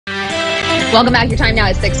Welcome back. Your time now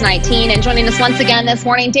is 6:19, and joining us once again this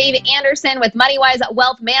morning, Dave Anderson with Moneywise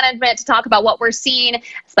Wealth Management to talk about what we're seeing,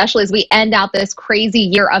 especially as we end out this crazy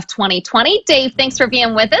year of 2020. Dave, thanks for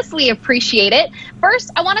being with us. We appreciate it.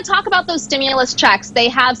 First, I want to talk about those stimulus checks. They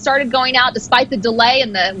have started going out despite the delay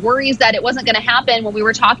and the worries that it wasn't going to happen when we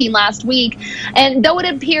were talking last week. And though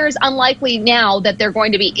it appears unlikely now that they're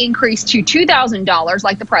going to be increased to $2,000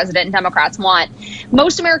 like the president and Democrats want,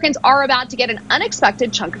 most Americans are about to get an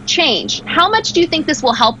unexpected chunk of change. How much do you think this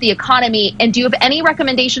will help the economy, and do you have any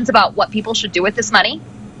recommendations about what people should do with this money?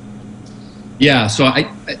 Yeah, so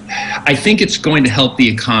I think it's going to help the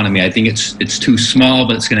economy. I think it's too small,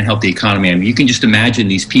 but it's going to help the economy. I mean, you can just imagine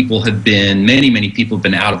these people have been, many people have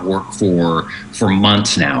been out of work for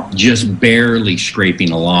months now, just barely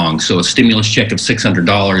scraping along. So a stimulus check of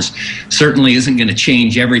 $600 certainly isn't going to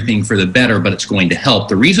change everything for the better, but it's going to help.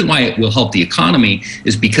 The reason why it will help the economy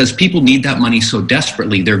is because people need that money so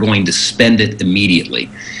desperately, they're going to spend it immediately.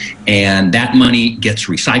 And that money gets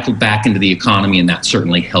recycled back into the economy, and that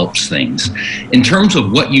certainly helps things. In terms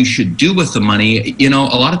of what you should do with the money, you know,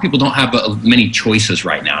 a lot of people don't have many choices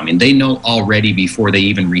right now. I mean, they know already before they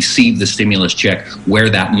even receive the stimulus check where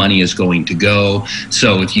that money is going to go.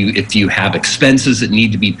 So if you have expenses that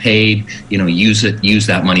need to be paid, you know, use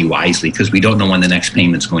that money wisely, because we don't know when the next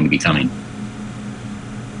payment's going to be coming.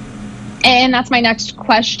 And that's my next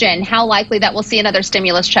question. How likely that we'll see another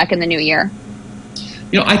stimulus check in the new year?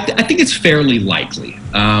 You know, I think it's fairly likely,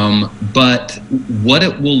 but what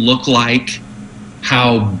it will look like,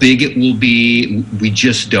 how big it will be, we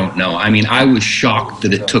just don't know. I mean, I was shocked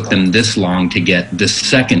that it took them this long to get the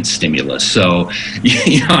second stimulus. So,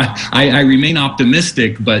 you know, I remain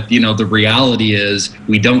optimistic, but, you know, the reality is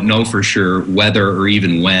we don't know for sure whether or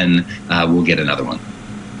even when we'll get another one.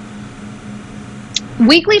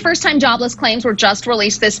 Weekly first-time jobless claims were just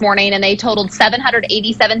released this morning, and they totaled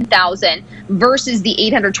 787,000 versus the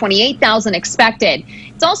 828,000 expected.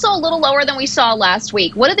 It's also a little lower than we saw last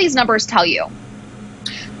week. What do these numbers tell you?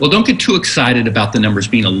 Well, don't get too excited about the numbers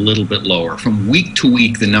being a little bit lower. From week to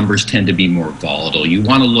week, the numbers tend to be more volatile. You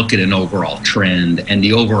want to look at an overall trend, and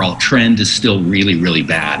the overall trend is still really, really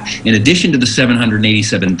bad. In addition to the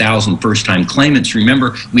 787,000 first-time claimants,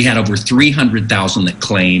 remember, we had over 300,000 that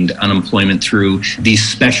claimed unemployment through these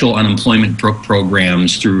special unemployment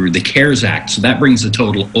programs through the CARES Act. So that brings the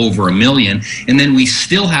total over 1 million. And then we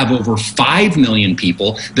still have over 5 million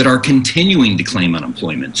people that are continuing to claim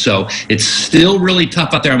unemployment. So it's still really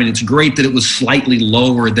tough out there. I mean, it's great that it was slightly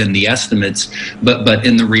lower than the estimates, but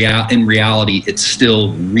in reality, it's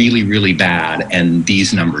still really, really bad, and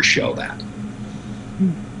these numbers show that.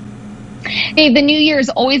 Hey, the new year is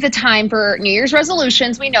always a time for New Year's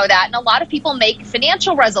resolutions. We know that, and a lot of people make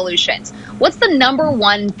financial resolutions. What's the number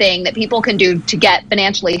one thing that people can do to get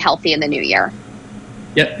financially healthy in the new year?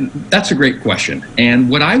 Yeah, that's a great question. And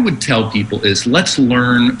what I would tell people is, let's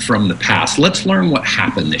learn from the past. Let's learn what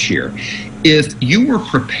happened this year. If you were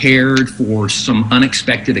prepared for some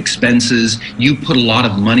unexpected expenses, you put a lot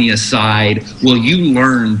of money aside, well, you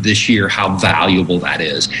learned this year how valuable that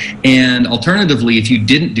is. And alternatively, if you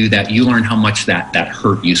didn't do that, you learned how much that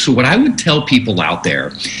hurt you. So what I would tell people out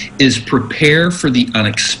there is prepare for the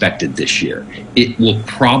unexpected this year. It will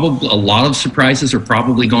probably, a lot of surprises are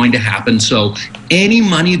probably going to happen. So any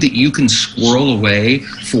money that you can squirrel away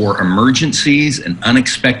for emergencies and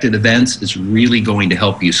unexpected events is really going to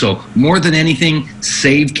help you. So more than anything,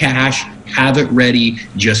 save cash, have it ready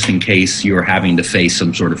just in case you're having to face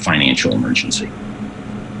some sort of financial emergency.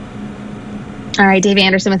 All right, Dave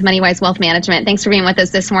Anderson with Moneywise Wealth Management. Thanks for being with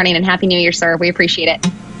us this morning, and Happy New Year, sir. We appreciate it.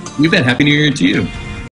 You bet. Happy New Year to you.